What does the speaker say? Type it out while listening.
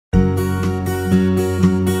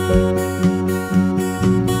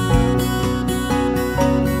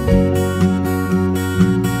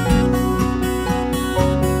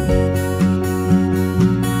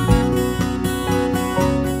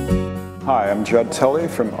I'm Judd Tully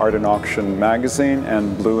from Art and Auction magazine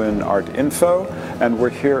and Blue In Artinfo, and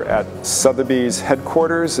we're here at Sotheby's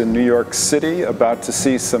headquarters in New York City, about to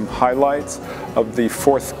see some highlights of the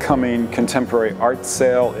forthcoming contemporary art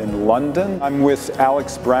sale in London. I'm with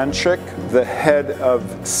Alex Branchik, the head of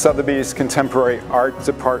Sotheby's contemporary art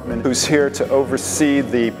department, who's here to oversee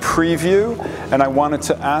the preview. And I wanted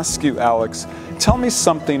to ask you, Alex, tell me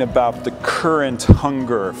something about the current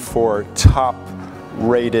hunger for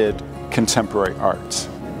top-rated contemporary art.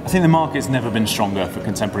 I think the market's never been stronger for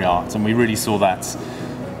contemporary art, and we really saw that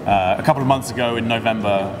a couple of months ago in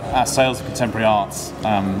November. Our sales of contemporary art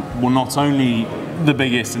were not only the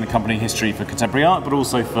biggest in the company history for contemporary art, but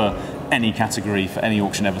also for any category, for any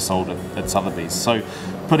auction ever sold at Sotheby's. So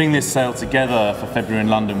putting this sale together for February in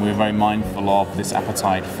London, we were very mindful of this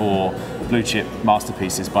appetite for blue chip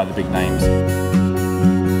masterpieces by the big names.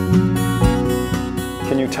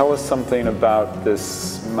 Can you tell us something about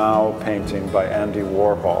this Mao painting by Andy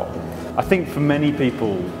Warhol? I think for many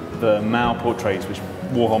people, the Mao portraits, which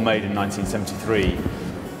Warhol made in 1973,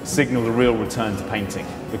 signaled a real return to painting,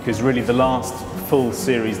 because really the last full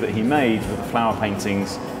series that he made were the flower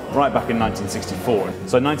paintings right back in 1964.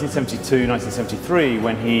 So 1972, 1973,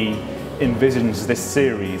 when he envisions this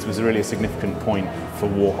series, was really a significant point for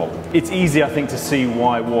Warhol. It's easy, I think, to see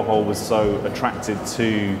why Warhol was so attracted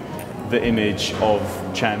to the image of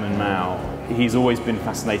Chairman Mao. He's always been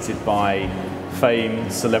fascinated by fame,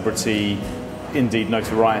 celebrity, indeed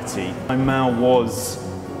notoriety. Mao was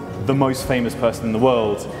the most famous person in the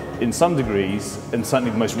world in some degrees, and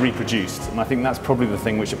certainly the most reproduced, and I think that's probably the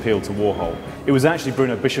thing which appealed to Warhol. It was actually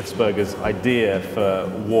Bruno Bischofsberger's idea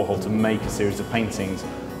for Warhol to make a series of paintings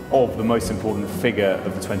of the most important figure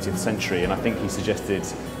of the 20th century, and I think he suggested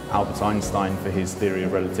Albert Einstein for his theory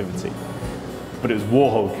of relativity. But it was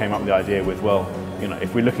Warhol who came up with the idea with, well, you know,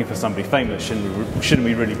 if we're looking for somebody famous, shouldn't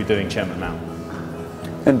we really be doing Chairman Mao?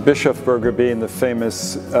 And Bischofsberger being the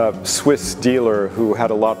famous Swiss dealer who had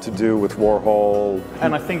a lot to do with Warhol.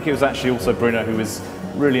 And I think it was actually also Bruno who was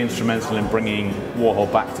really instrumental in bringing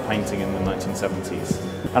Warhol back to painting in the 1970s.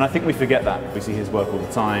 And I think we forget that. We see his work all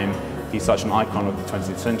the time. He's such an icon of the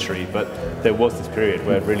 20th century, but there was this period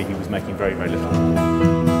where really he was making very, very little.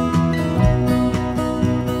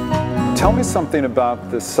 Tell me something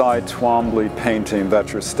about the Cy Twombly painting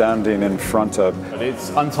that you're standing in front of. It's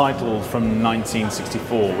Untitled from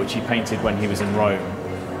 1964, which he painted when he was in Rome.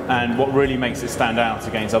 And what really makes it stand out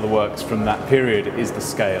against other works from that period is the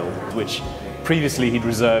scale, which previously he'd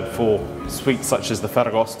reserved for suites such as the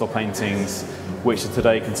Ferragosto paintings, which are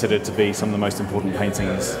today considered to be some of the most important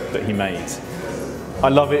paintings that he made. I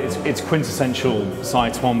love it. It's quintessential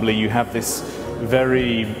Cy Twombly. You have this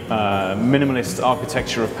very minimalist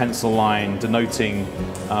architecture of pencil line denoting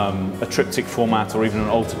a triptych format or even an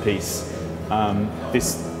altarpiece.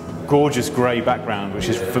 This gorgeous grey background, which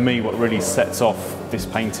is for me what really sets off this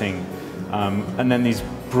painting, and then these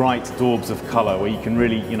bright daubs of colour where you can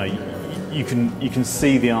really, you can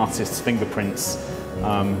see the artist's fingerprints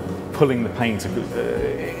pulling the paint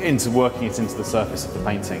into working it into the surface of the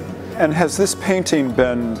painting. And has this painting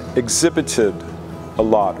been exhibited a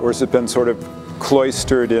lot, or has it been sort of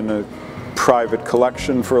cloistered in a private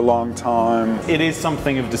collection for a long time? It is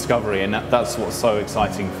something of discovery, and that's what's so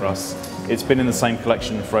exciting for us. It's been in the same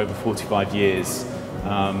collection for over 45 years.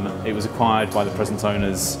 It was acquired by the present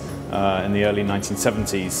owners in the early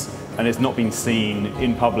 1970s, and it's not been seen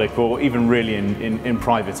in public or even really in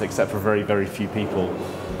private, except for very, very few people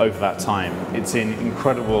over that time. It's in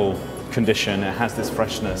incredible condition. It has this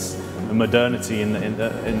freshness, a modernity in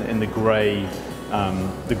the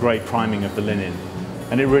grey priming of the linen,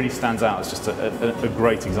 and it really stands out as just a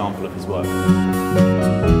great example of his work.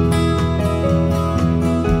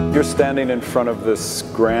 You're standing in front of this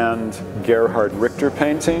grand Gerhard Richter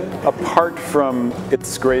painting. Apart from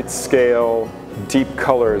its great scale, deep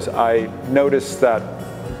colors, I noticed that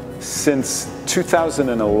since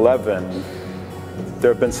 2011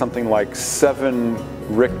 there have been something like 7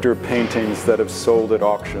 Richter paintings that have sold at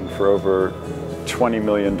auction for over $20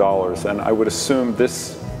 million, and I would assume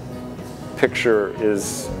this picture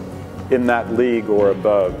is in that league or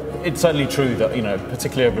above. It's certainly true that,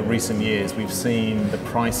 particularly over recent years, we've seen the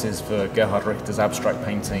prices for Gerhard Richter's abstract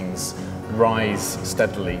paintings rise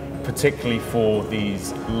steadily, particularly for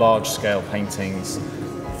these large-scale paintings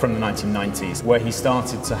from the 1990s, where he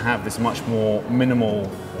started to have this much more minimal,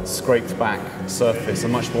 scraped-back surface, a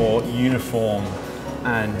much more uniform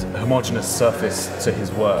and homogeneous surface to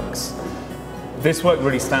his works. This work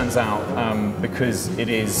really stands out because it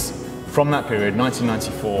is from that period,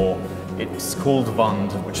 1994. It's called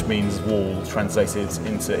Wand, which means wall, translated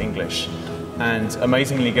into English. And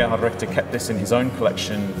amazingly, Gerhard Richter kept this in his own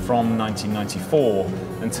collection from 1994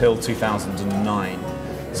 until 2009.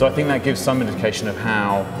 So I think that gives some indication of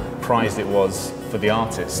how prized it was for the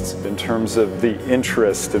artist. In terms of the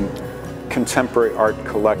interest in contemporary art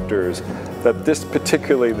collectors, that this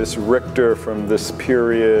particularly, this Richter from this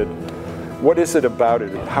period, what is it about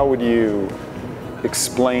it? How would you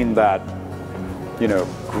explain that, you know,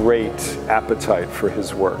 great appetite for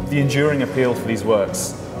his work? The enduring appeal for these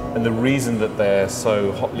works and the reason that they're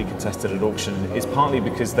so hotly contested at auction is partly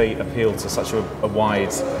because they appeal to such a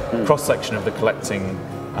wide cross-section of the collecting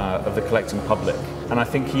public. And I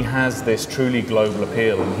think he has this truly global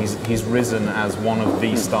appeal, and he's risen as one of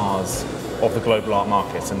the stars of the global art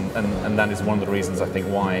market, and that is one of the reasons I think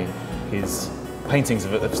why his paintings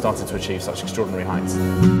have started to achieve such extraordinary heights.